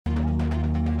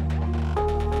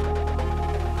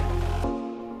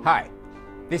Hi,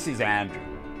 this is Andrew,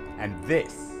 and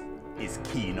this is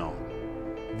Keen On,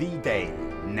 the daily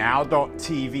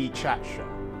Now.tv chat show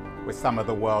with some of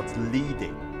the world's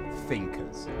leading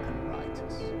thinkers and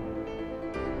writers.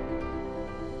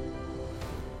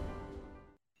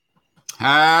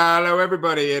 Hello,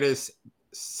 everybody. It is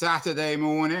Saturday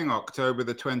morning, October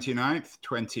the 29th,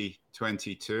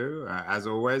 2022. As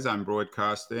always, I'm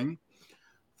broadcasting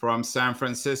from San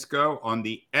Francisco on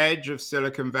the edge of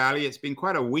Silicon Valley. It's been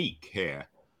quite a week here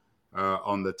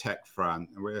on the tech front.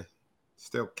 We're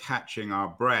still catching our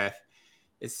breath.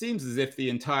 It seems as if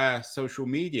the entire social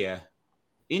media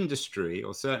industry,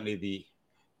 or certainly the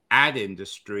ad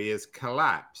industry, has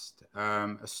collapsed.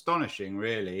 Astonishing,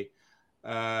 really.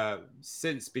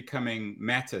 Since becoming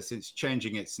Meta, since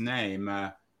changing its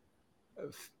name,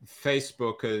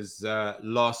 Facebook has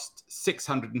lost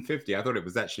 650. I thought it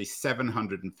was actually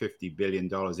 $750 billion.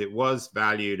 It was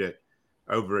valued at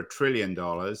over $1 trillion,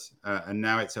 and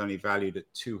now it's only valued at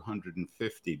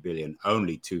 250 billion,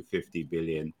 only 250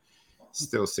 billion.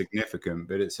 Still significant,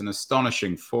 but it's an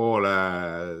astonishing fall.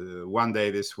 One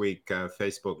day this week,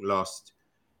 Facebook lost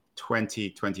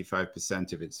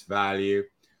 25% of its value.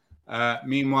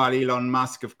 Meanwhile, Elon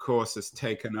Musk, of course, has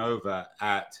taken over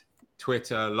at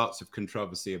Twitter. Lots of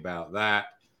controversy about that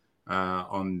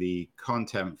on the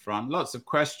content front. Lots of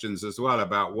questions as well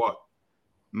about what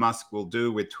Musk will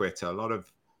do with Twitter. A lot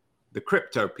of the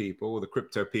crypto people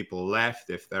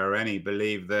left, if there are any,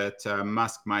 believe that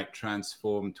Musk might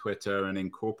transform Twitter and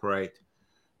incorporate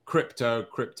crypto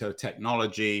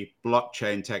technology,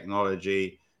 blockchain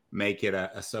technology, make it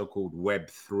a so-called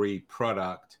Web3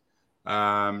 product.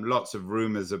 Lots of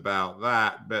rumors about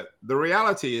that, but the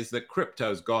reality is that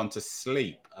crypto's gone to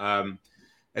sleep.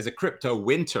 There's a crypto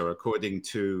winter, according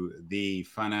to the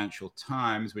Financial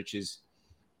Times, which is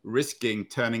risking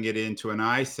turning it into an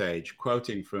ice age.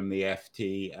 Quoting from the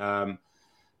FT,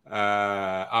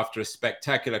 after a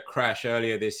spectacular crash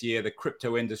earlier this year, the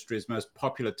crypto industry's most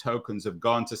popular tokens have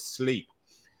gone to sleep,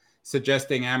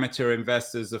 suggesting amateur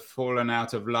investors have fallen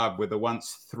out of love with the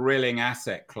once thrilling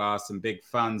asset class, and big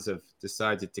funds have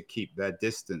decided to keep their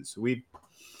distance. We've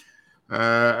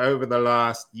over the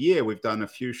last year, we've done a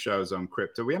few shows on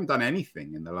crypto. We haven't done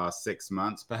anything in the last 6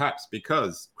 months, perhaps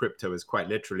because crypto has quite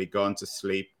literally gone to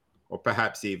sleep, or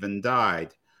perhaps even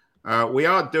died. We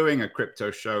are doing a crypto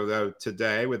show, though,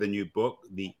 today with a new book,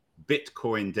 The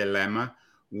Bitcoin Dilemma: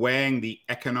 Weighing the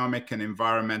Economic and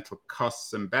Environmental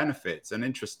Costs and Benefits. An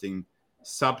interesting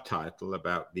subtitle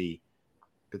about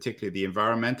particularly the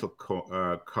environmental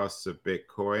costs of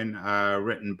Bitcoin,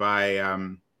 written by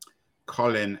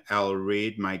Colin L.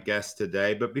 Reed, my guest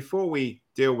today. But before we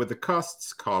deal with the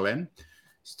costs, Colin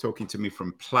is talking to me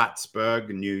from Plattsburgh,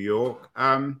 New York.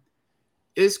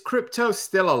 Is crypto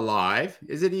still alive?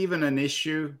 Is it even an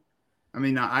issue? I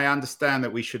mean, I understand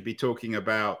that we should be talking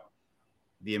about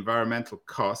the environmental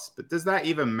costs, but does that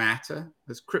even matter?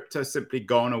 Has crypto simply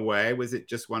gone away? Was it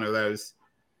just one of those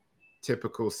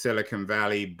typical Silicon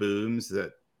Valley booms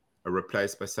that are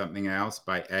replaced by something else,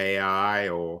 by AI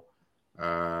or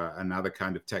another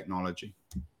kind of technology?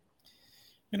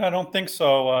 I don't think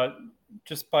so.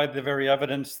 Just by the very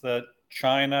evidence that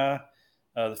China,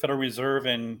 the Federal Reserve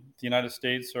in the United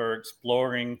States are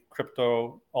exploring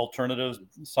crypto alternatives,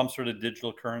 some sort of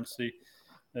digital currency.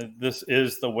 This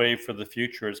is the way for the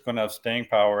future. It's going to have staying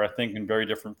power, I think, in very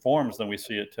different forms than we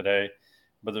see it today.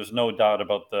 But there's no doubt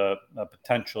about the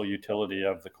potential utility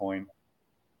of the coin.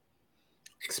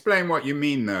 Explain what you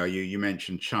mean, though. You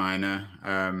mentioned China.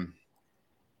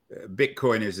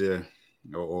 Bitcoin is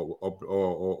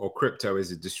or crypto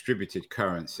is a distributed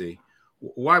currency.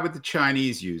 Why would the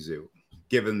Chinese use it,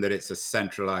 given that it's a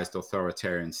centralized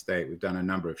authoritarian state? We've done a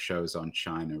number of shows on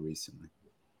China recently.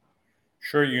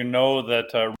 Sure, you know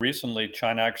that recently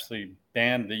China actually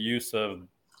banned the use of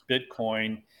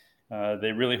Bitcoin.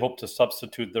 They really hope to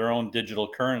substitute their own digital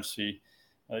currency.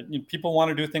 People want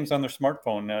to do things on their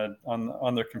smartphone,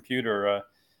 on their computer,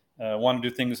 want to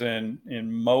do things in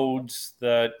modes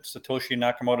that Satoshi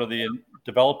Nakamoto, the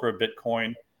developer of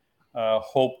Bitcoin,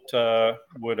 hoped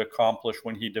would accomplish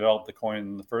when he developed the coin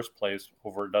in the first place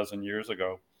over a dozen years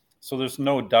ago. So there's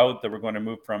no doubt that we're going to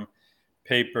move from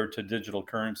paper to digital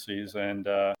currencies, and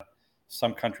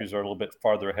some countries are a little bit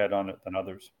farther ahead on it than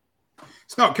others.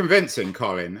 It's not convincing,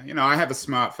 Colin. I have a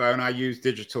smartphone. I use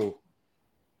digital.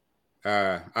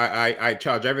 I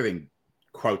charge everything,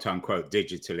 quote unquote,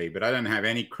 digitally, but I don't have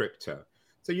any crypto.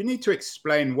 So you need to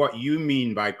explain what you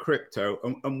mean by crypto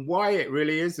and why it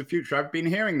really is the future. I've been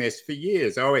hearing this for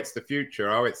years. Oh, it's the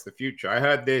future. Oh, it's the future. I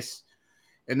heard this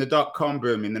in the dot-com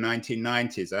boom in the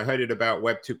 1990s. I heard it about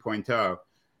Web 2.0.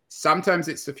 Sometimes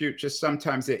it's the future,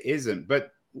 sometimes it isn't.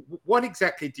 But what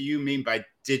exactly do you mean by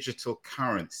digital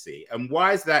currency? And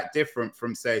why is that different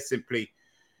from, say, simply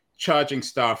charging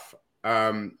stuff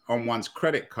on one's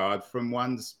credit card from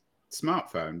one's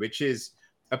smartphone, which is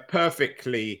a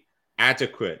perfectly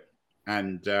adequate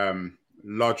and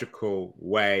logical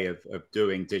way of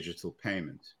doing digital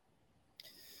payment?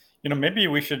 Maybe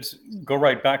we should go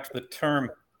right back to the term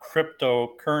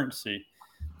cryptocurrency.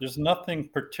 There's nothing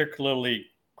particularly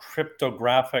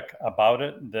cryptographic about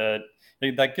it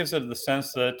that gives it the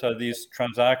sense that these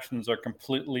transactions are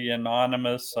completely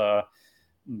anonymous,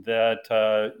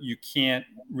 that you can't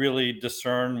really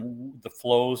discern the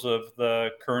flows of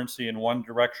the currency in one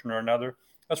direction or another.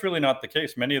 That's really not the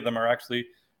case. Many of them are actually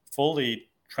fully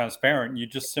transparent. You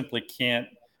just simply can't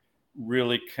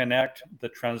really connect the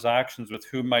transactions with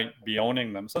who might be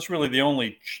owning them. So that's really the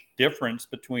only difference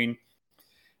between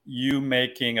you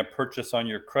making a purchase on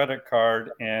your credit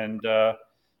card and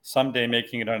someday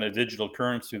making it on a digital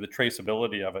currency, the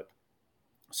traceability of it.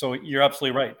 So you're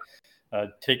absolutely right.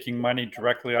 Taking money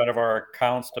directly out of our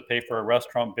accounts to pay for a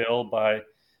restaurant bill by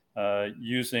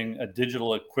using a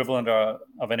digital equivalent of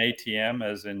an ATM,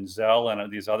 as in Zelle and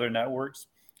these other networks,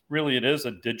 really it is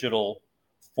a digital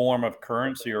form of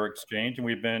currency or exchange, and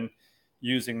we've been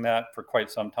using that for quite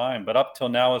some time. But up till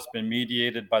now, it's been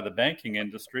mediated by the banking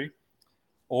industry,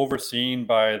 overseen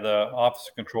by the Office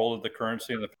of Control of the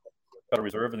Currency and the Federal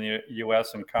Reserve in the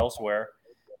U.S. and elsewhere.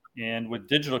 And with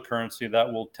digital currency,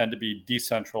 that will tend to be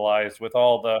decentralized with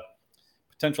all the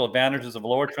potential advantages of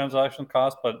lower transaction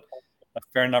costs, but a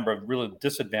fair number of real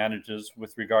disadvantages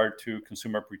with regard to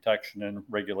consumer protection and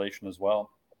regulation as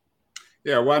well.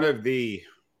 Yeah, one of the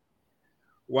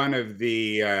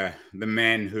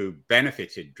men who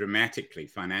benefited dramatically,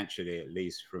 financially at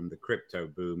least, from the crypto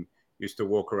boom used to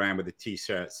walk around with a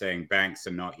T-shirt saying "Banks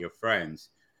are not your friends."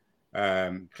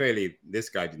 Clearly, this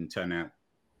guy didn't turn out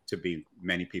to be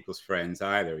many people's friends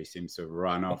either. He seems to have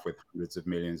run off with hundreds of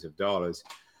millions of dollars.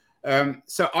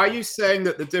 So are you saying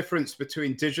that the difference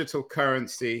between digital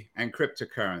currency and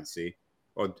cryptocurrency,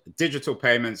 or digital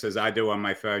payments as I do on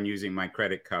my phone using my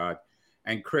credit card,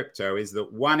 and crypto, is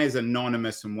that one is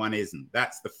anonymous and one isn't?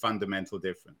 That's the fundamental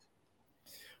difference.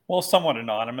 Well, somewhat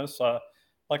anonymous.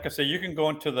 Like I say, you can go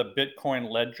into the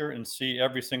Bitcoin ledger and see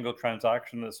every single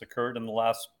transaction that's occurred in the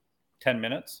last 10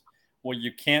 minutes. Well,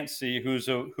 you can't see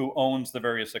who owns the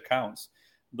various accounts.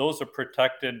 Those are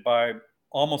protected by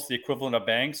almost the equivalent of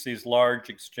banks, these large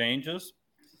exchanges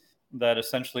that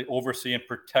essentially oversee and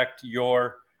protect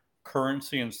your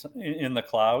currency in the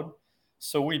cloud.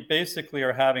 So we basically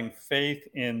are having faith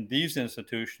in these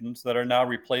institutions that are now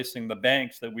replacing the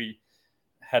banks that we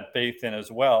had faith in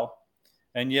as well.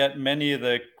 And yet many of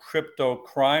the crypto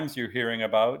crimes you're hearing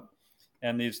about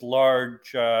and these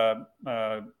large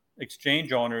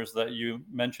exchange owners that you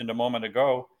mentioned a moment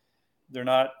ago, they're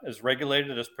not as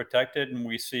regulated, as protected, and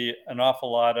we see an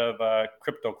awful lot of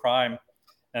crypto crime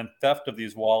and theft of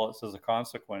these wallets as a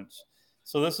consequence.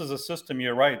 So this is a system,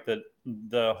 you're right, that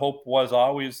the hope was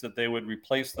always that they would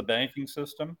replace the banking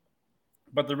system,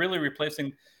 but they're really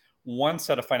replacing one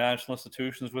set of financial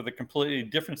institutions with a completely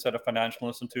different set of financial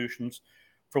institutions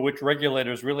for which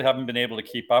regulators really haven't been able to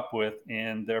keep up with,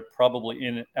 and they're probably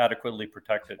inadequately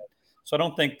protected. So I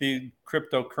don't think the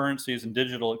cryptocurrencies and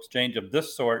digital exchange of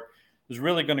this sort is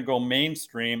really going to go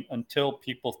mainstream until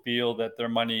people feel that their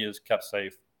money is kept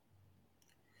safe.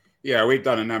 Yeah, we've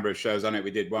done a number of shows on it.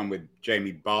 We did one with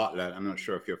Jamie Bartlett. I'm not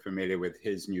sure if you're familiar with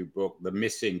his new book, The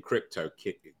Missing Crypto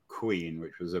Queen,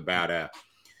 which was about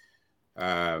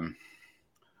a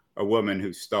woman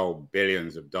who stole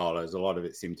billions of dollars. A lot of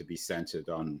it seemed to be centered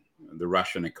on the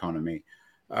Russian economy.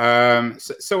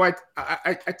 So I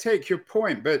take your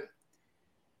point, but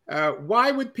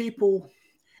why would people?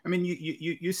 I mean,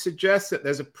 you suggest that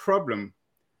there's a problem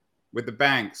with the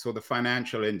banks or the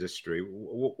financial industry.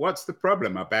 What's the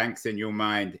problem? Are banks, in your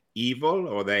mind, evil,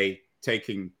 or are they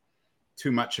taking too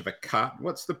much of a cut?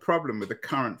 What's the problem with the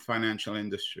current financial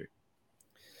industry?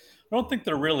 I don't think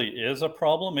there really is a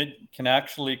problem. It can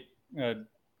actually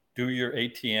do your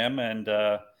ATM and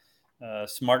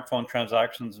smartphone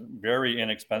transactions very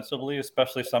inexpensively,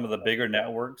 especially some of the bigger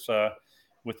networks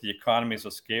with the economies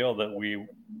of scale that we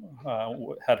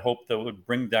had hoped that would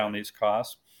bring down these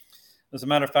costs. As a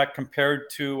matter of fact, compared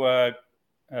to a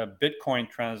Bitcoin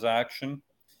transaction,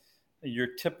 your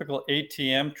typical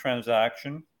ATM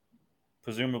transaction,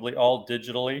 presumably all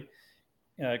digitally,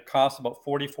 costs about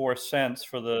 44 cents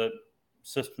for the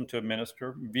system to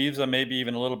administer. Visa maybe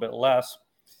even a little bit less.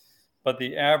 But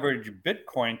the average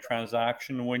Bitcoin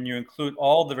transaction, when you include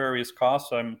all the various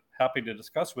costs I'm happy to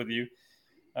discuss with you,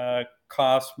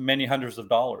 costs many hundreds of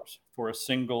dollars for a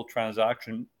single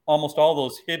transaction. Almost all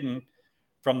those hidden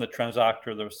from the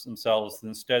transactor themselves.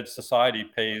 Instead, society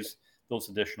pays those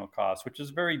additional costs, which is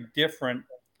very different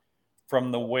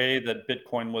from the way that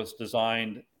Bitcoin was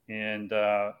designed and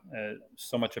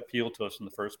so much appealed to us in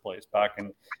the first place back in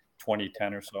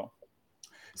 2010 or so.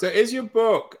 So is your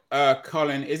book,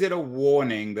 Colin, is it a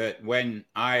warning that when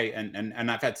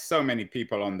and I've had so many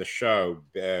people on the show,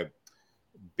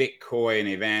 Bitcoin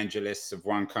evangelists of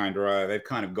one kind or other, they've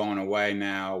kind of gone away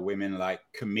now. Women like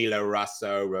Camila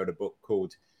Russo wrote a book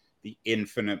called The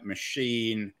Infinite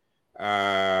Machine.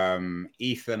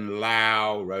 Ethan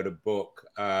Lau wrote a book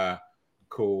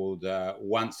called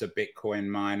Once a Bitcoin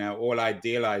Miner, all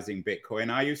idealizing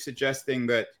Bitcoin. Are you suggesting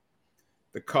that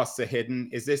the costs are hidden?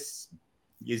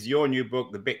 Is your new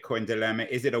book, The Bitcoin Dilemma,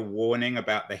 is it a warning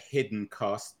about the hidden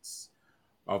costs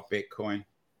of Bitcoin?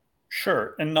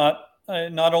 Sure, and not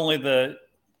only the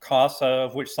costs,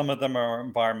 of which some of them are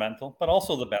environmental, but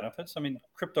also the benefits. I mean,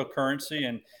 cryptocurrency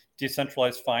and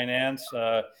decentralized finance,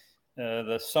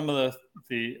 some of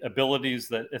the abilities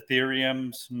that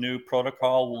Ethereum's new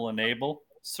protocol will enable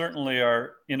certainly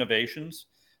are innovations.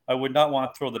 I would not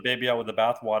want to throw the baby out with the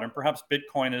bathwater, and perhaps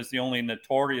Bitcoin is the only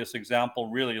notorious example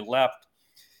really left.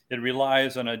 It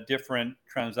relies on a different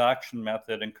transaction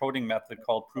method and coding method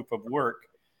called proof of work,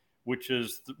 which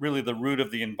is really the root of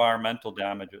the environmental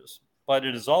damages. But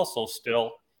it is also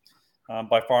still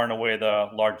by far and away the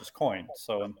largest coin.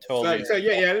 So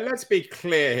let's be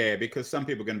clear here, because some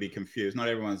people are going to be confused. Not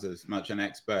everyone's as much an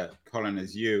expert, Colin,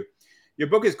 as you. Your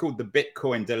book is called The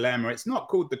Bitcoin Dilemma. It's not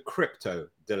called The Crypto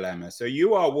Dilemma. So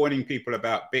you are warning people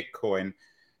about Bitcoin.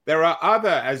 There are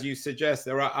other, as you suggest,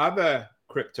 there are other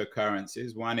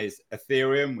cryptocurrencies. One is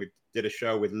Ethereum. We did a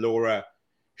show with Laura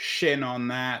Shin on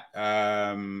that.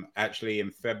 Actually,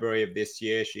 in February of this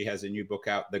year, she has a new book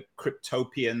out, The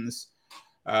Cryptopians,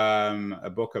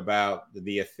 a book about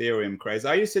the Ethereum craze.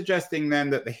 Are you suggesting then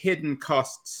that the hidden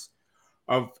costs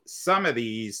of some of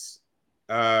these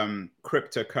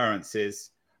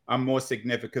cryptocurrencies are more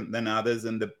significant than others,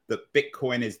 and the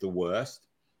Bitcoin is the worst?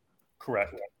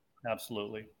 Correct.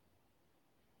 Absolutely.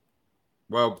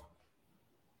 Well,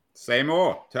 say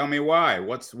more. Tell me why.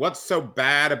 What's so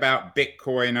bad about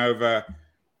Bitcoin over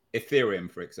Ethereum,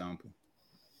 for example?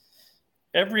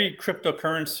 Every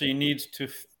cryptocurrency needs to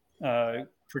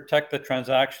protect the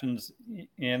transactions,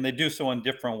 and they do so in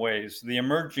different ways. The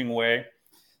emerging way,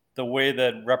 the way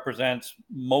that represents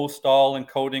most all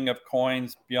encoding of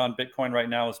coins beyond Bitcoin right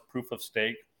now, is proof of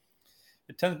stake.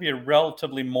 It tends to be a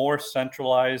relatively more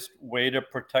centralized way to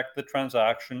protect the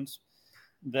transactions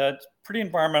that's pretty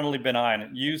environmentally benign.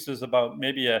 It uses about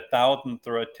maybe 1,000th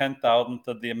or 10,000th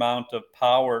of the amount of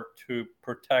power to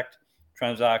protect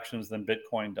transactions than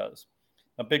Bitcoin does.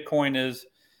 Now, Bitcoin is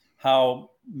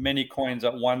how many coins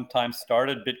at one time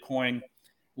started. Bitcoin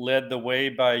led the way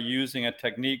by using a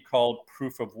technique called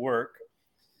proof of work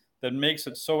that makes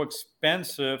it so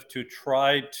expensive to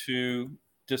try to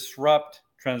disrupt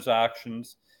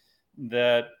transactions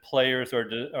that players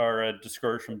are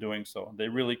discouraged from doing so. They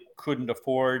really couldn't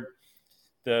afford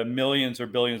the millions or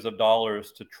billions of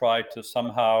dollars to try to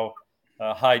somehow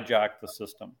hijack the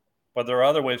system. But there are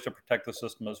other ways to protect the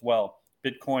system as well.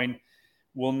 Bitcoin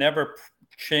will never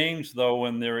change, though,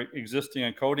 in their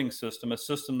existing encoding system, a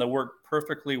system that worked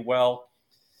perfectly well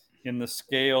in the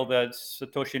scale that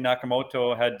Satoshi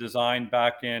Nakamoto had designed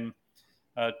back in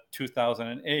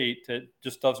 2008. It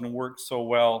just doesn't work so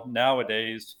well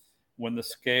nowadays when the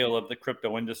scale of the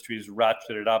crypto industry is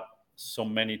ratcheted up so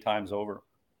many times over.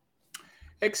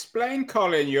 Explain,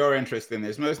 Colin, your interest in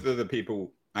this. Most of the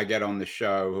people I get on the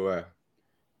show who are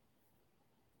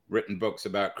written books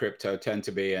about crypto tend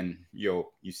to be, and you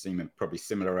seem probably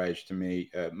similar age to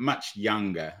me, much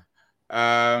younger.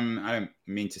 I don't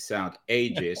mean to sound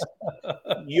ageist.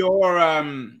 You're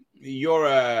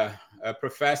a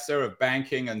professor of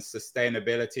banking and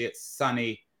sustainability at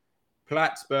SUNY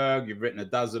Plattsburgh. You've written a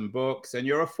dozen books, and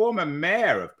you're a former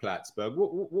mayor of Plattsburgh.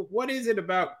 What is it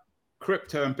about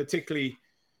crypto, and particularly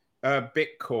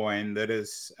Bitcoin, that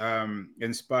has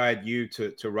inspired you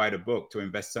to write a book, to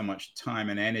invest so much time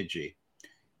and energy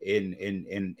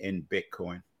in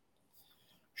Bitcoin?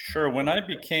 Sure. When I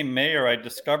became mayor, I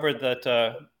discovered that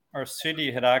our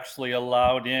city had actually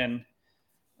allowed in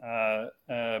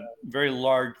a very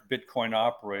large Bitcoin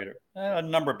operator, a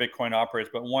number of Bitcoin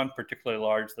operators, but one particularly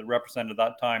large that represented at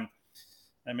that time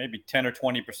maybe 10 or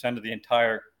 20% of the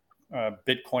entire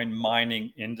Bitcoin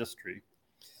mining industry.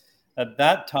 At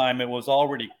that time, it was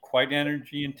already quite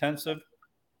energy intensive.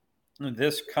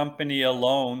 This company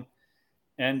alone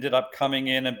ended up coming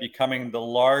in and becoming the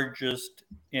largest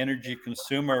energy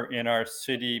consumer in our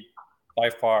city by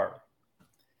far.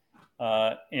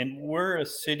 And we're a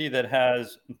city that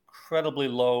has incredibly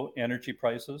low energy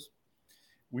prices.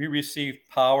 We receive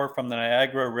power from the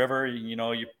Niagara River. You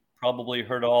know, you probably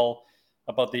heard all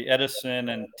about the Edison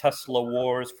and Tesla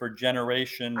wars for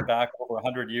generation back over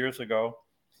 100 years ago.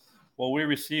 Well, we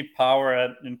receive power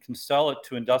and can sell it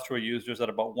to industrial users at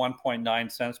about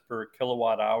 1.9 cents per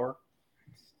kilowatt hour.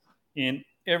 In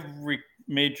every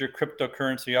major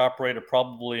cryptocurrency operator,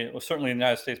 probably, well, certainly in the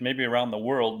United States, maybe around the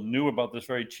world, knew about this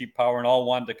very cheap power and all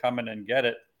wanted to come in and get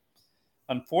it.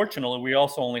 Unfortunately, we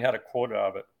also only had a quota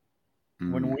of it.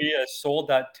 When we sold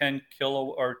that 10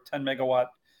 megawatt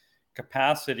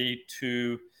capacity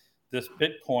to this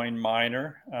Bitcoin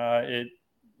miner, it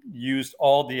used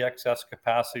all the excess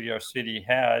capacity our city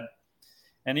had,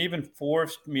 and even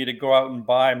forced me to go out and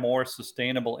buy more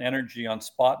sustainable energy on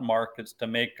spot markets to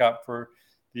make up for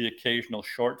the occasional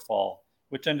shortfall,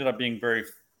 which ended up being very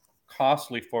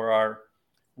costly for our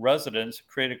residents,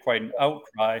 created quite an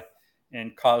outcry,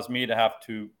 and caused me to have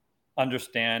to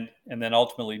understand and then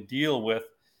ultimately deal with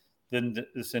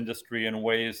this industry in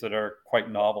ways that are quite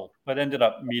novel, but ended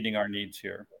up meeting our needs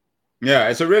here. Yeah,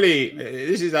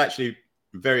 this is actually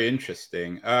very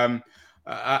interesting. I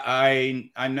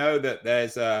know that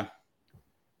there's a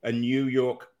New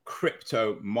York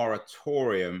crypto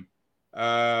moratorium.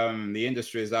 The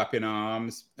industry is up in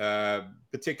arms,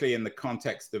 particularly in the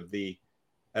context of the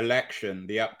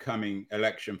upcoming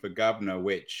election for governor,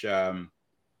 which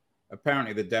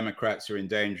apparently the Democrats are in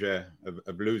danger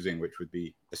of losing, which would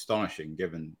be astonishing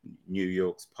given New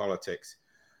York's politics.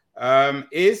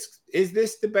 Is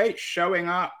this debate showing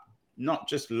up not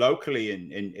just locally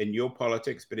in your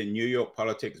politics, but in New York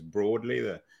politics broadly,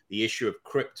 the issue of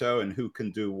crypto and who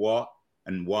can do what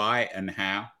and why and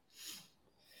how?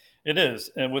 It is,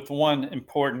 and with one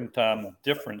important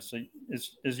difference.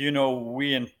 As you know,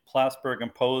 we in Plattsburgh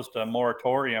imposed a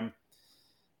moratorium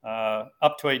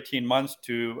up to 18 months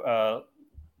to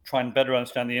try and better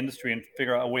understand the industry and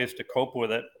figure out ways to cope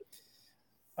with it.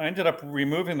 I ended up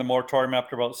removing the moratorium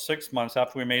after about 6 months,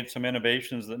 after we made some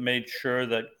innovations that made sure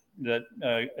that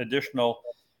additional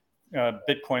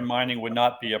Bitcoin mining would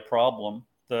not be a problem.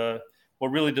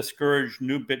 What really discouraged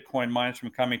new Bitcoin miners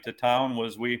from coming to town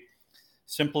was we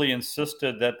simply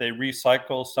insisted that they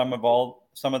recycle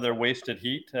some of their wasted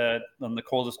heat on the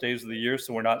coldest days of the year,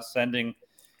 so we're not sending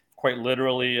quite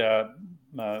literally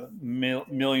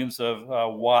millions of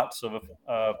watts of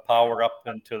power up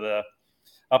the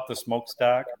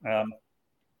smokestack.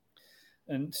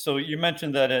 And so you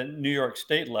mentioned that at New York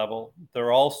State level,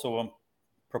 they're also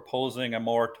proposing a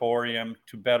moratorium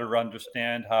to better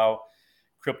understand how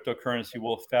cryptocurrency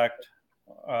will affect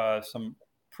some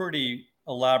pretty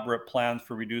elaborate plans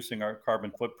for reducing our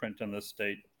carbon footprint in this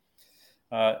state.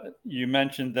 You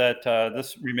mentioned that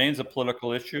this remains a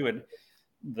political issue, and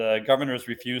the governor has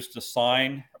refused to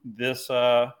sign this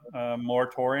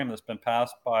moratorium that's been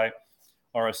passed by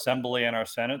our Assembly and our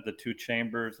Senate, the two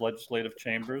legislative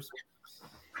chambers.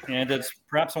 And it's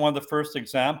perhaps one of the first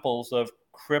examples of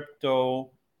crypto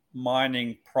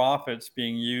mining profits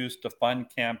being used to fund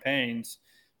campaigns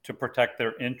to protect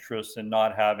their interests and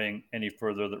not having any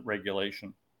further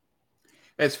regulation.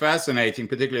 It's fascinating,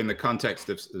 particularly in the context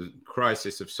of the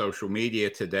crisis of social media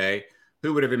today.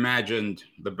 Who would have imagined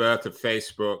the birth of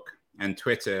Facebook and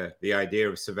Twitter, the idea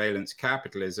of surveillance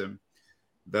capitalism?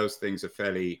 Those things are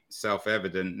fairly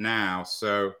self-evident now.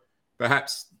 So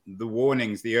perhaps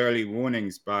the early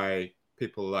warnings by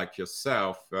people like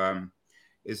yourself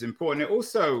is important. It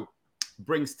also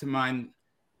brings to mind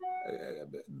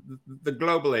the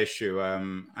global issue.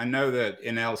 I know that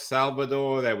in El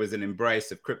Salvador, there was an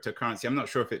embrace of cryptocurrency. I'm not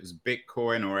sure if it was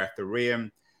Bitcoin or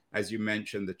Ethereum. As you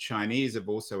mentioned, the Chinese have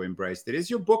also embraced it. Is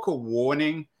your book a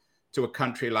warning to a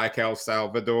country like El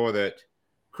Salvador that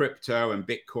crypto and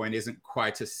Bitcoin isn't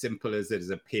quite as simple as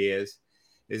it appears?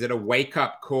 Is it a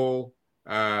wake-up call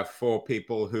for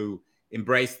people who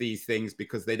embrace these things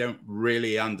because they don't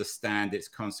really understand its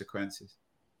consequences?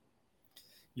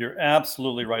 You're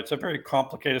absolutely right. It's a very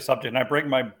complicated subject, and I break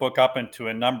my book up into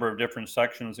a number of different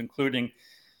sections, including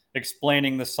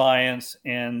explaining the science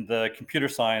and the computer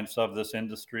science of this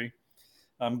industry.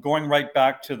 Going right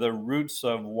back to the roots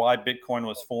of why Bitcoin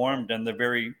was formed and the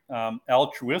very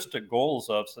altruistic goals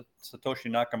of Satoshi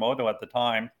Nakamoto at the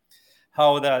time,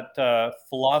 how that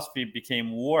philosophy became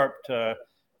warped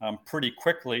pretty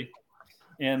quickly,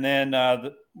 and then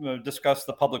discuss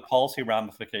the public policy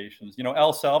ramifications. You know,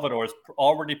 El Salvador is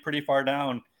already pretty far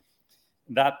down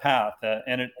that path,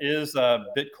 and it is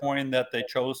Bitcoin that they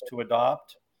chose to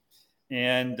adopt,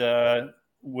 and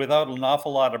without an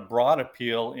awful lot of broad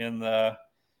appeal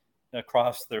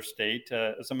across their state.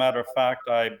 As a matter of fact,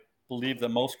 I believe that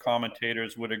most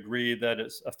commentators would agree that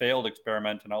it's a failed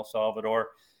experiment in El Salvador.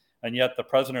 And yet the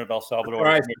president of El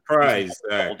Salvador... Surprise,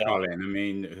 Colin. I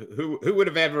mean, who would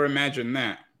have ever imagined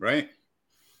that, right?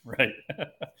 Right.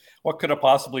 What could have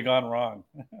possibly gone wrong?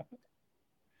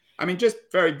 I mean, just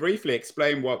very briefly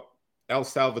explain what El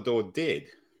Salvador did.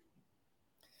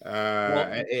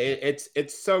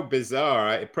 It's so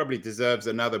bizarre. It probably deserves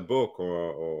another book,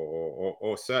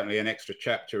 or certainly an extra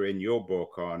chapter in your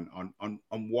book on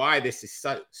why this is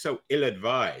so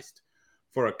ill-advised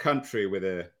for a country with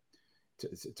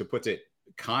to put it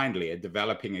kindly, a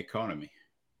developing economy.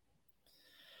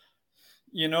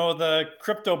 You know, the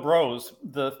crypto bros,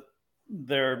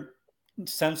 their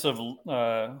sense of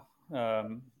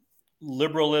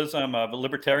liberalism, of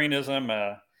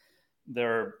libertarianism,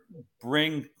 they're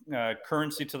bring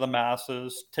currency to the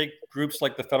masses, take groups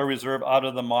like the Federal Reserve out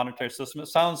of the monetary system. It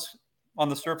sounds on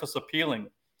the surface appealing,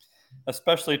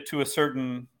 especially to a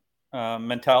certain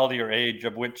mentality or age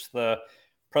of which the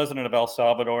president of El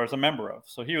Salvador is a member of.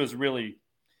 So he was really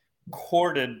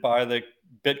courted by the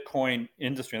Bitcoin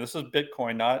industry. And this is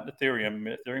Bitcoin, not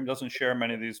Ethereum. Ethereum doesn't share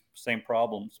many of these same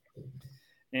problems.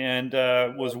 And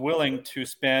was willing to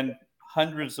spend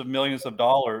hundreds of millions of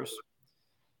dollars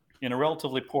in a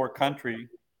relatively poor country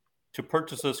to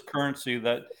purchase this currency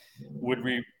that would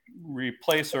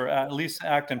replace or at least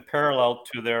act in parallel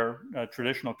to their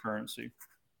traditional currency.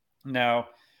 Now,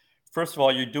 first of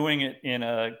all, you're doing it in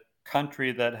a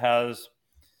country that has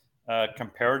a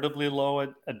comparatively low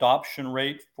adoption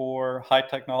rate for high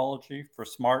technology, for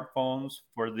smartphones,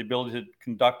 for the ability to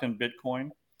conduct in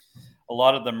Bitcoin. A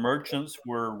lot of the merchants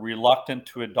were reluctant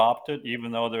to adopt it,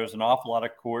 even though there's an awful lot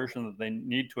of coercion that they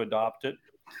need to adopt it.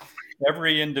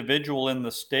 Every individual in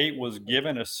the state was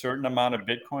given a certain amount of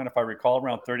Bitcoin, if I recall,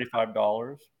 around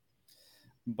 $35.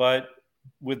 But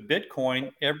with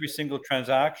Bitcoin, every single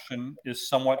transaction is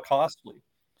somewhat costly,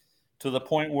 to the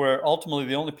point where ultimately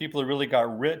the only people who really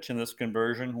got rich in this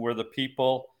conversion were the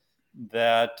people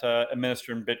that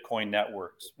administer in Bitcoin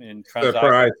networks.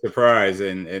 Surprise.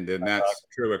 And that's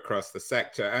true across the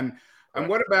sector. And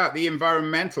what about the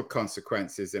environmental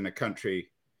consequences in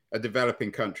a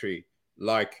developing country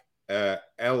like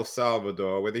El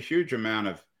Salvador, with a huge amount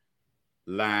of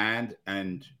land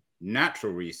and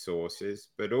natural resources,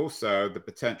 but also the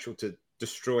potential to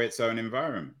destroy its own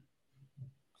environment?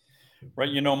 Right.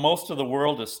 You know, most of the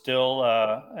world is still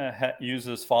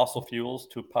uses fossil fuels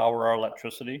to power our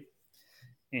electricity.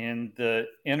 And the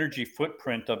energy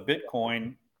footprint of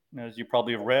Bitcoin, as you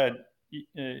probably have read,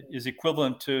 is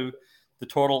equivalent to the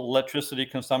total electricity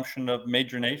consumption of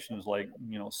major nations like,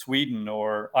 Sweden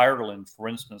or Ireland, for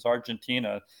instance,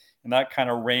 Argentina, and that kind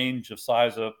of range of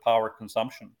size of power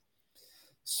consumption.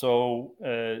 So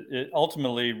it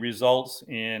ultimately results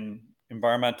in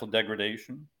environmental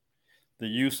degradation, the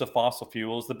use of fossil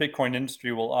fuels. The Bitcoin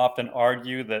industry will often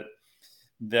argue that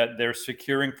they're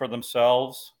securing for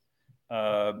themselves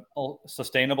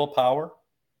sustainable power.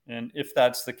 And if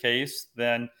that's the case,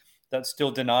 then that's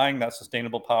still denying that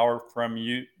sustainable power from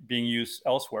being used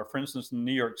elsewhere. For instance, in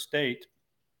New York State,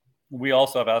 we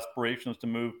also have aspirations to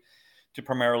move to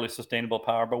primarily sustainable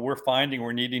power, but we're finding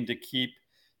we're needing to keep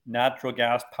natural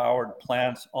gas powered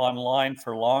plants online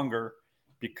for longer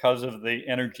because of the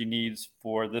energy needs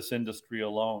for this industry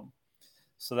alone.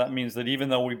 So that means that even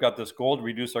though we've got this goal to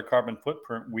reduce our carbon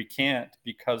footprint, we can't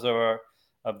because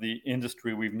of the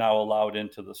industry we've now allowed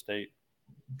into the state.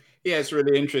 Yeah, it's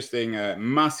really interesting.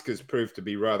 Musk has proved to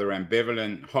be rather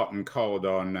ambivalent, hot and cold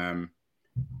on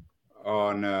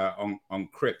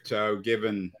crypto,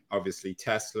 given obviously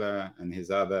Tesla and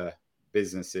his other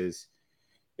businesses.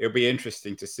 It'll be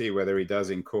interesting to see whether he does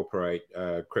incorporate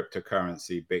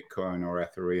cryptocurrency, Bitcoin or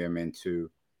Ethereum into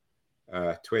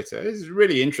Twitter. This is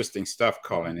really interesting stuff,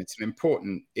 Colin. It's an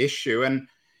important issue. And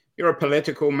you're a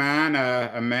political man,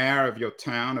 a mayor of your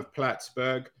town of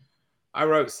Plattsburgh. I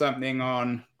wrote something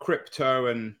on crypto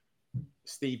and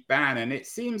Steve Bannon. It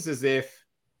seems as if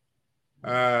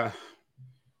the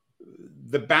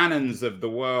Bannons of the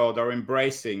world are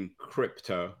embracing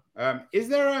crypto. Is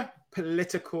there a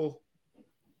political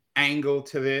angle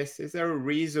to this? Is there a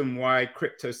reason why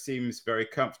crypto seems very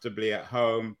comfortably at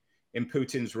home in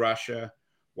Putin's Russia?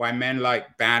 Why men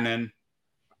like Bannon,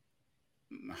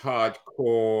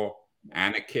 hardcore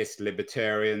anarchist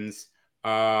libertarians,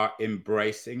 are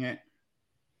embracing it?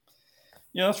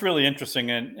 Yeah, that's really interesting.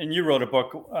 And you wrote a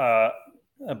book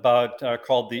about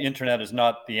called "The Internet Is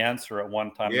Not the Answer" at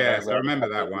one time. Yes, I remember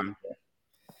that one.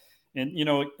 And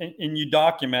and you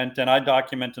document, and I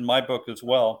document in my book as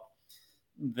well,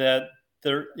 that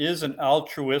there is an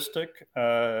altruistic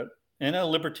and a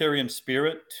libertarian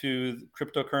spirit to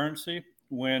cryptocurrency.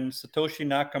 when Satoshi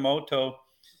Nakamoto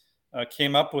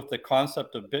came up with the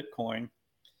concept of Bitcoin,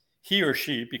 he or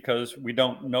she, because we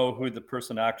don't know who the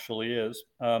person actually is,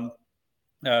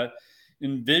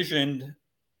 envisioned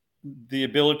the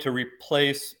ability to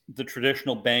replace the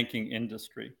traditional banking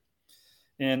industry.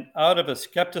 And out of a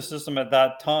skepticism at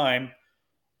that time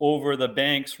over the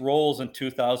bank's roles in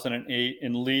 2008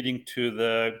 in leading to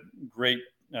the Great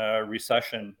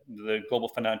Recession, the global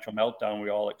financial meltdown we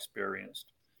all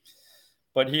experienced.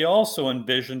 But he also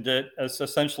envisioned it as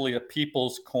essentially a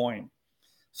people's coin,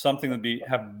 something that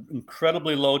have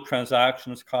incredibly low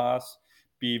transactions costs,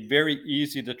 be very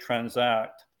easy to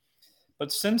transact.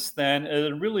 But since then, it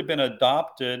had really been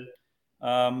adopted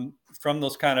from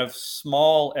those kind of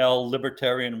small L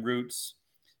libertarian roots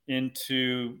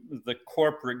into the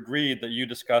corporate greed that you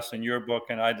discuss in your book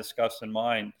and I discuss in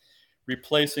mine,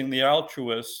 replacing the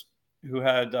altruists who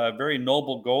had very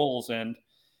noble goals. And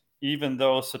even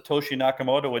though Satoshi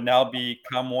Nakamoto would now be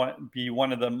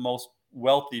one of the most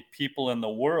wealthy people in the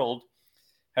world,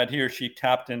 had he or she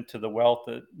tapped into the wealth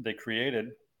that they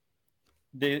created,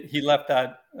 he left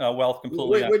that wealth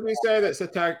completely. Would we say that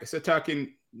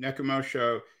Satoshi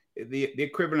Nakamoto, the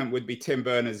equivalent would be Tim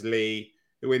Berners-Lee,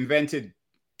 who invented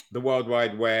the World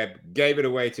Wide Web, gave it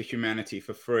away to humanity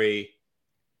for free,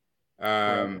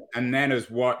 and then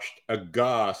has watched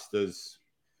aghast as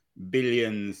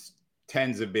billions,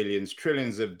 tens of billions,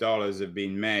 trillions of dollars have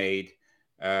been made,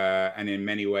 and in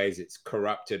many ways it's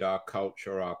corrupted our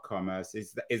culture, our commerce.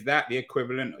 Is that the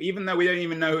equivalent, even though we don't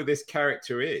even know who this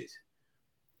character is?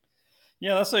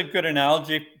 Yeah, that's a good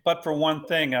analogy. But for one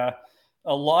thing, a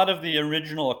lot of the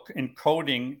original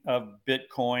encoding of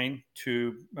Bitcoin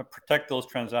to protect those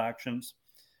transactions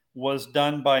was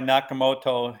done by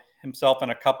Nakamoto himself and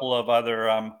a couple of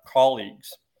other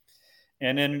colleagues.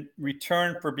 And in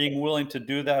return for being willing to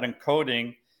do that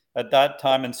encoding at that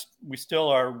time, and we still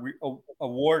are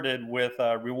rewarded with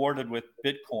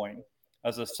Bitcoin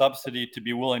as a subsidy to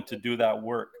be willing to do that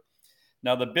work.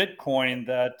 Now, the Bitcoin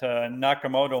that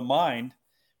Nakamoto mined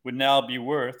would now be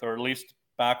worth, or at least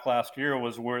back last year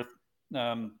was worth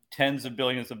tens of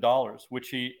billions of dollars, which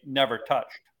he never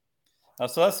touched.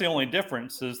 So that's the only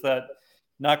difference, is that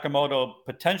Nakamoto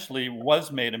potentially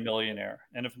was made a billionaire,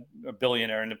 and if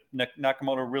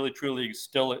Nakamoto really truly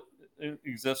still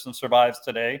exists and survives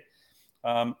today,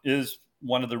 is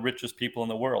one of the richest people in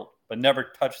the world, but never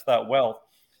touched that wealth.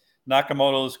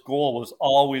 Nakamoto's goal was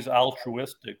always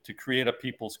altruistic, to create a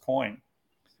people's coin.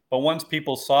 But once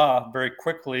people saw very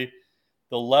quickly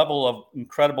the level of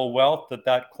incredible wealth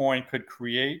that coin could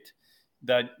create,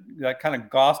 that kind of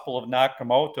gospel of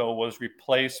Nakamoto was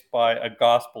replaced by a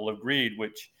gospel of greed,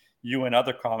 which you and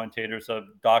other commentators have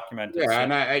documented. Yeah,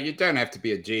 and you don't have to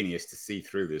be a genius to see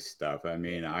through this stuff. I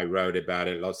mean, I wrote about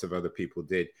it. Lots of other people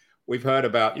did. We've heard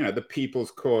about, the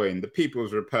people's coin, the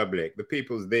people's republic, the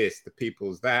people's this, the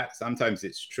people's that. Sometimes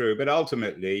it's true, but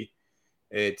ultimately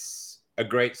it's a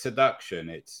great seduction.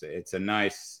 It's a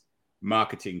nice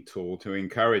marketing tool to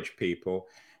encourage people.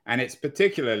 And it's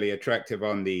particularly attractive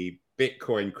on the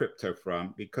Bitcoin crypto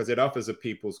front because it offers a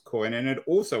people's coin, and it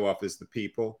also offers the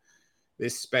people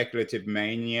this speculative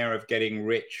mania of getting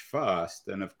rich fast.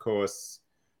 And of course,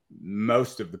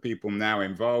 most of the people now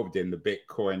involved in the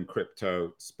Bitcoin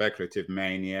crypto speculative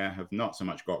mania have not so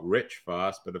much got rich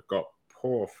fast, but have got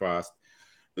poor fast.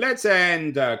 Let's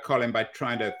end, Colin, by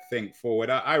trying to think forward.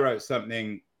 I wrote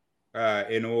something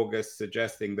in August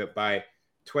suggesting that by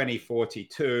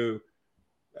 2042,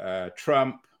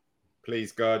 Trump,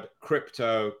 please God,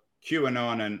 crypto,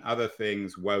 QAnon and other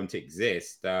things won't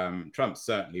exist. Trump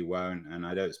certainly won't, and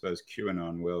I don't suppose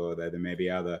QAnon will, although there may be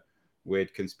other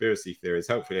weird conspiracy theories.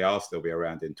 Hopefully I'll still be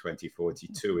around in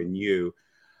 2042 and you.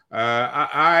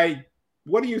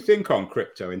 What do you think on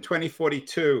crypto? In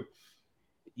 2042,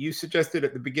 you suggested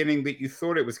at the beginning that you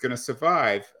thought it was going to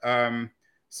survive.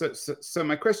 So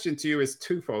my question to you is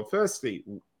twofold. Firstly,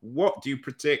 what do you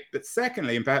predict? But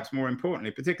secondly, and perhaps more importantly,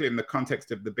 particularly in the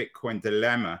context of the Bitcoin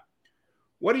dilemma,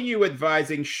 what are you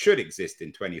advising should exist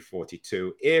in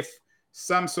 2042 if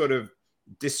some sort of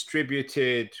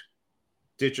distributed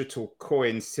digital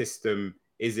coin system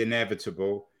is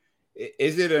inevitable?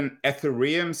 Is it an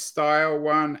Ethereum style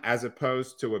one as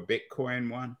opposed to a Bitcoin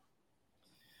one?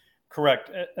 Correct.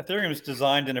 Ethereum is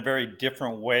designed in a very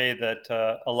different way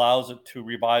that allows it to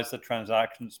revise the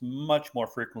transactions much more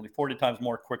frequently, 40 times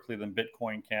more quickly than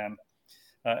Bitcoin can,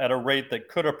 at a rate that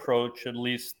could approach at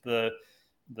least the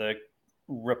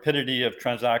rapidity of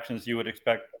transactions you would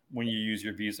expect when you use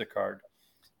your Visa card.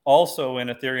 Also, in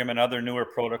Ethereum and other newer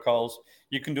protocols,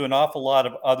 you can do an awful lot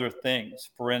of other things.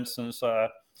 For instance,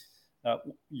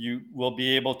 You will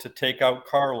be able to take out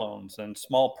car loans and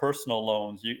small personal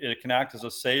loans. It can act as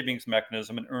a savings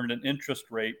mechanism and earn an interest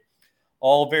rate,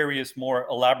 all various more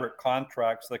elaborate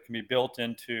contracts that can be built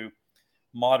into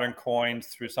modern coins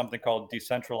through something called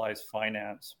decentralized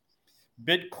finance.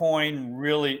 Bitcoin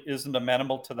really isn't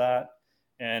amenable to that,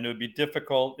 and it would be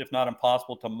difficult, if not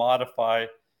impossible, to modify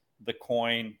the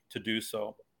coin to do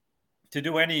so. To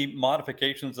do any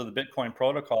modifications of the Bitcoin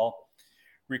protocol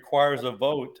requires a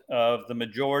vote of the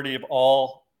majority of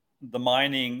all the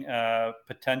mining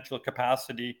potential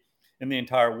capacity in the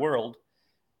entire world.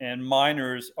 And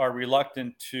miners are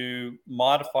reluctant to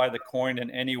modify the coin in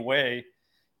any way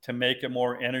to make it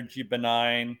more energy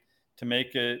benign, to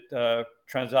make it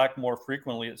transact more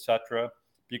frequently, etc.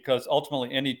 Because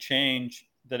ultimately any change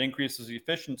that increases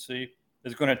efficiency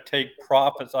is going to take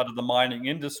profits out of the mining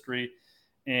industry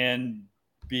and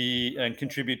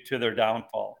contribute to their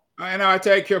downfall. I know, I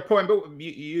take your point, but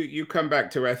you come back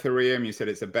to Ethereum. You said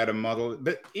it's a better model,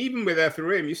 but even with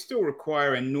Ethereum, you still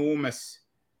require enormous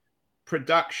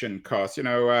production costs.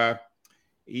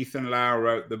 Ethan Lau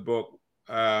wrote the book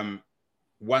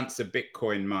Once a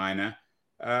Bitcoin Miner.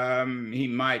 He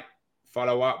might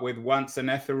follow up with Once an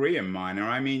Ethereum Miner.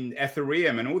 I mean,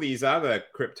 Ethereum and all these other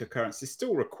cryptocurrencies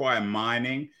still require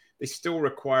mining. They still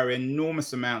require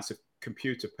enormous amounts of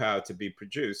computer power to be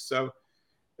produced. So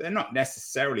they're not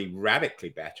necessarily radically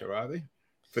better, are they,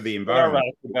 for the environment?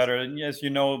 They are radically better. And as you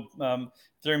know,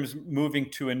 Ethereum's moving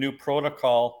to a new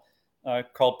protocol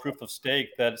called Proof of Stake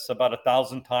that's about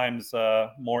 1,000 times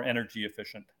more energy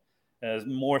efficient, as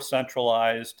more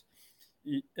centralized.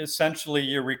 Essentially,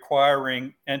 you're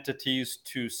requiring entities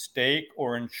to stake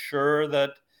or ensure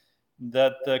that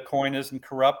the coin isn't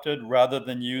corrupted, rather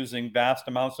than using vast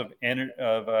amounts of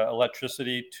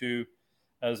electricity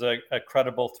as a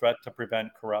credible threat to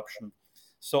prevent corruption.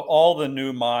 So all the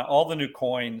new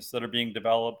coins that are being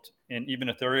developed, and even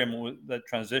Ethereum that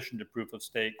transition to proof of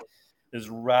stake, is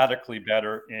radically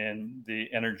better in the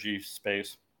energy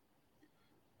space.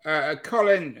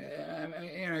 Colin,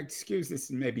 excuse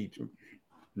this maybe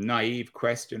naive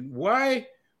question. Why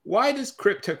does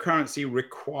cryptocurrency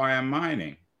require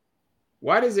mining?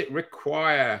 Why does it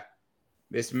require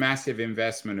this massive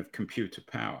investment of computer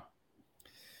power?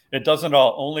 It doesn't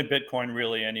all, only Bitcoin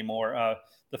really anymore.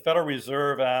 The Federal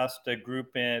Reserve asked a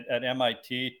group at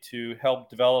MIT to help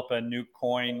develop a new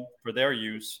coin for their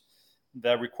use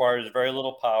that requires very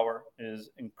little power, is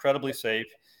incredibly safe,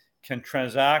 can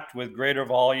transact with greater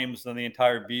volumes than the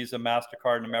entire Visa,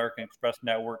 MasterCard, and American Express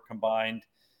network combined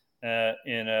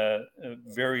in a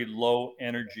very low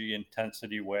energy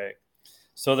intensity way.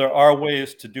 So there are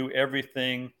ways to do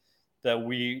everything that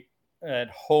we had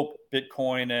hoped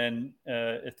Bitcoin and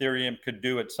Ethereum could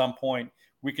do at some point.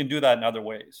 We can do that in other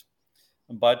ways.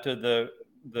 But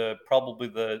probably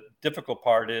the difficult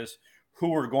part is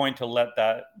who are going to let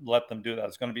them do that.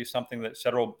 It's going to be something that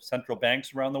central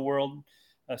banks around the world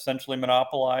essentially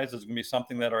monopolize. It's going to be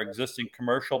something that our existing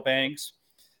commercial banks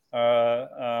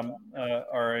are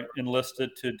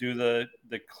enlisted to do the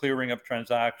clearing of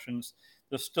transactions.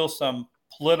 There's still some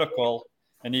political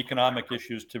and economic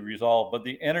issues to resolve, but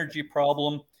the energy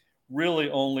problem really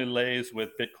only lays with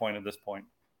Bitcoin at this point.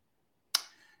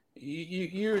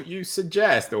 You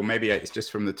suggest, or maybe it's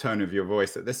just from the tone of your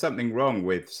voice, that there's something wrong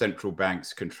with central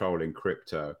banks controlling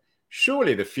crypto.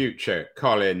 Surely the future,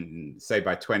 Colin, say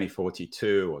by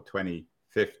 2042 or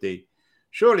 2050,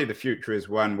 surely the future is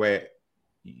one where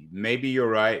maybe you're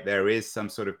right, there is some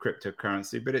sort of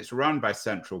cryptocurrency, but it's run by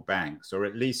central banks, or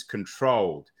at least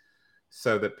controlled,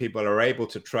 so that people are able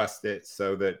to trust it,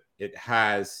 so that it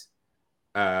has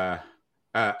an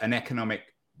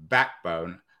economic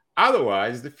backbone.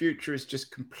 Otherwise, the future is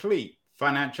just complete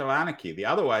financial anarchy.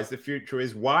 Otherwise, the future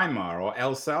is Weimar or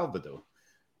El Salvador.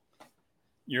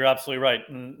 You're absolutely right.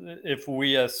 If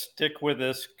we stick with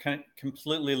this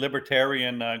completely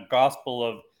libertarian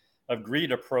gospel of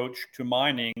greed approach to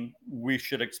mining, we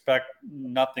should expect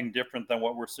nothing different than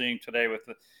what we're seeing today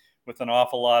with an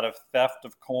awful lot of theft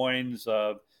of coins,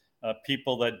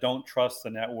 people that don't trust the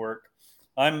network.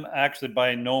 I'm actually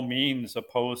by no means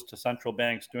opposed to central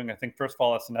banks doing. I think, first of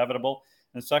all, it's inevitable.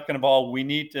 And second of all, we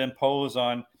need to impose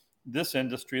on this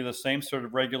industry the same sort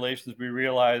of regulations we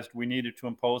realized we needed to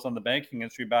impose on the banking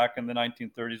industry back in the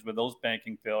 1930s with those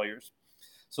banking failures.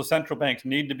 So central banks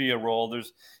need to be a role.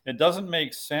 It doesn't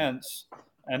make sense.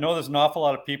 I know there's an awful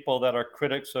lot of people that are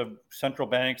critics of central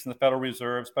banks and the Federal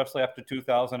Reserve, especially after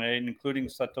 2008, including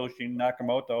Satoshi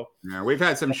Nakamoto. Yeah, we've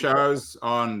had some shows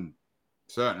on,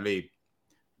 certainly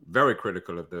very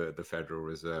critical of the Federal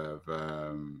Reserve.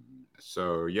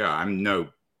 So yeah,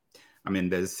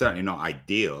 there's certainly not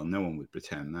ideal. No one would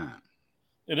pretend that.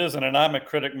 It isn't, and I'm a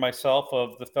critic myself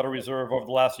of the Federal Reserve over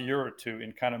the last year or two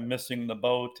in kind of missing the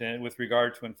boat with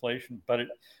regard to inflation. But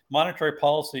monetary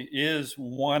policy is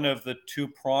one of the two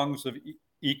prongs of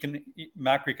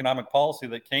macroeconomic policy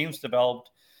that Keynes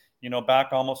developed, back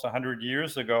almost 100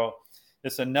 years ago.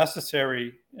 It's a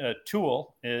necessary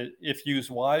tool. If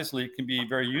used wisely, it can be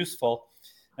very useful.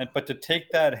 But to take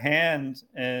that hand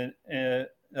and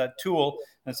that tool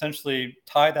and essentially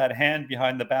tie that hand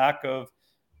behind the back of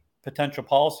potential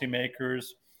policymakers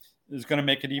is going to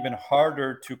make it even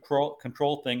harder to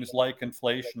control things like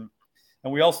inflation.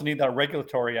 And we also need that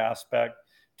regulatory aspect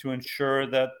to ensure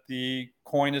that the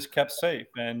coin is kept safe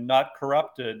and not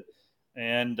corrupted.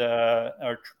 And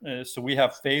so we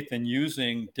have faith in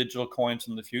using digital coins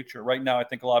in the future. Right now, I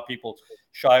think a lot of people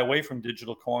shy away from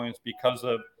digital coins because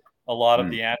of a lot of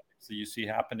the antics that you see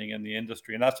happening in the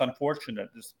industry. And that's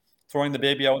unfortunate. Just throwing the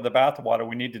baby out with the bathwater,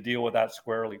 we need to deal with that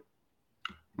squarely.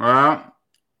 Well,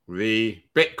 the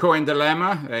Bitcoin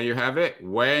dilemma, there you have it,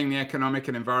 weighing the economic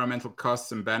and environmental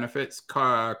costs and benefits.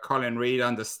 Colin Reed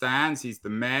understands. He's the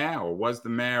mayor, or was the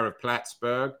mayor of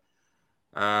Plattsburgh.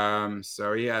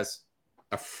 So he has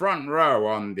a front row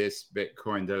on this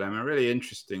Bitcoin dilemma. Really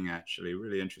interesting, actually.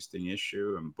 Really interesting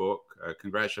issue and book.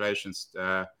 Congratulations,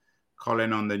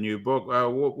 Colin, on the new book.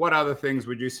 What other things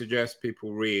would you suggest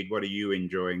people read? What are you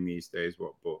enjoying these days?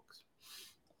 What books?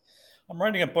 I'm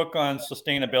writing a book on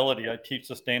sustainability. I teach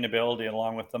sustainability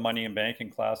along with the money and banking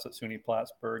class at SUNY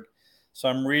Plattsburgh. So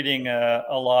I'm reading a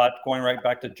lot, going right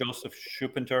back to Joseph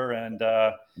Schumpeter and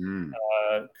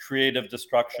creative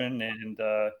destruction and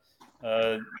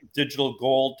digital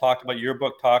gold. Talked about your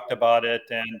book, talked about it.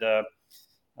 And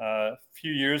a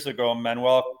few years ago,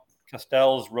 Manuel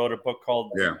Castells wrote a book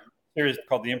called series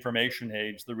called The Information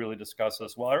Age that really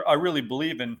discusses. Well, I really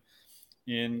believe in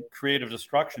creative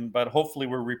destruction, but hopefully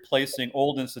we're replacing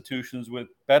old institutions with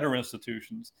better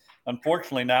institutions.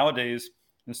 Unfortunately, nowadays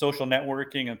in social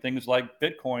networking and things like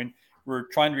Bitcoin, we're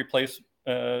trying to replace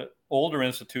older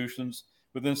institutions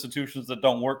with institutions that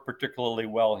don't work particularly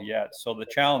well yet. So the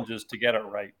challenge is to get it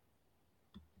right.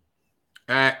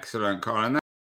 Excellent, Colin.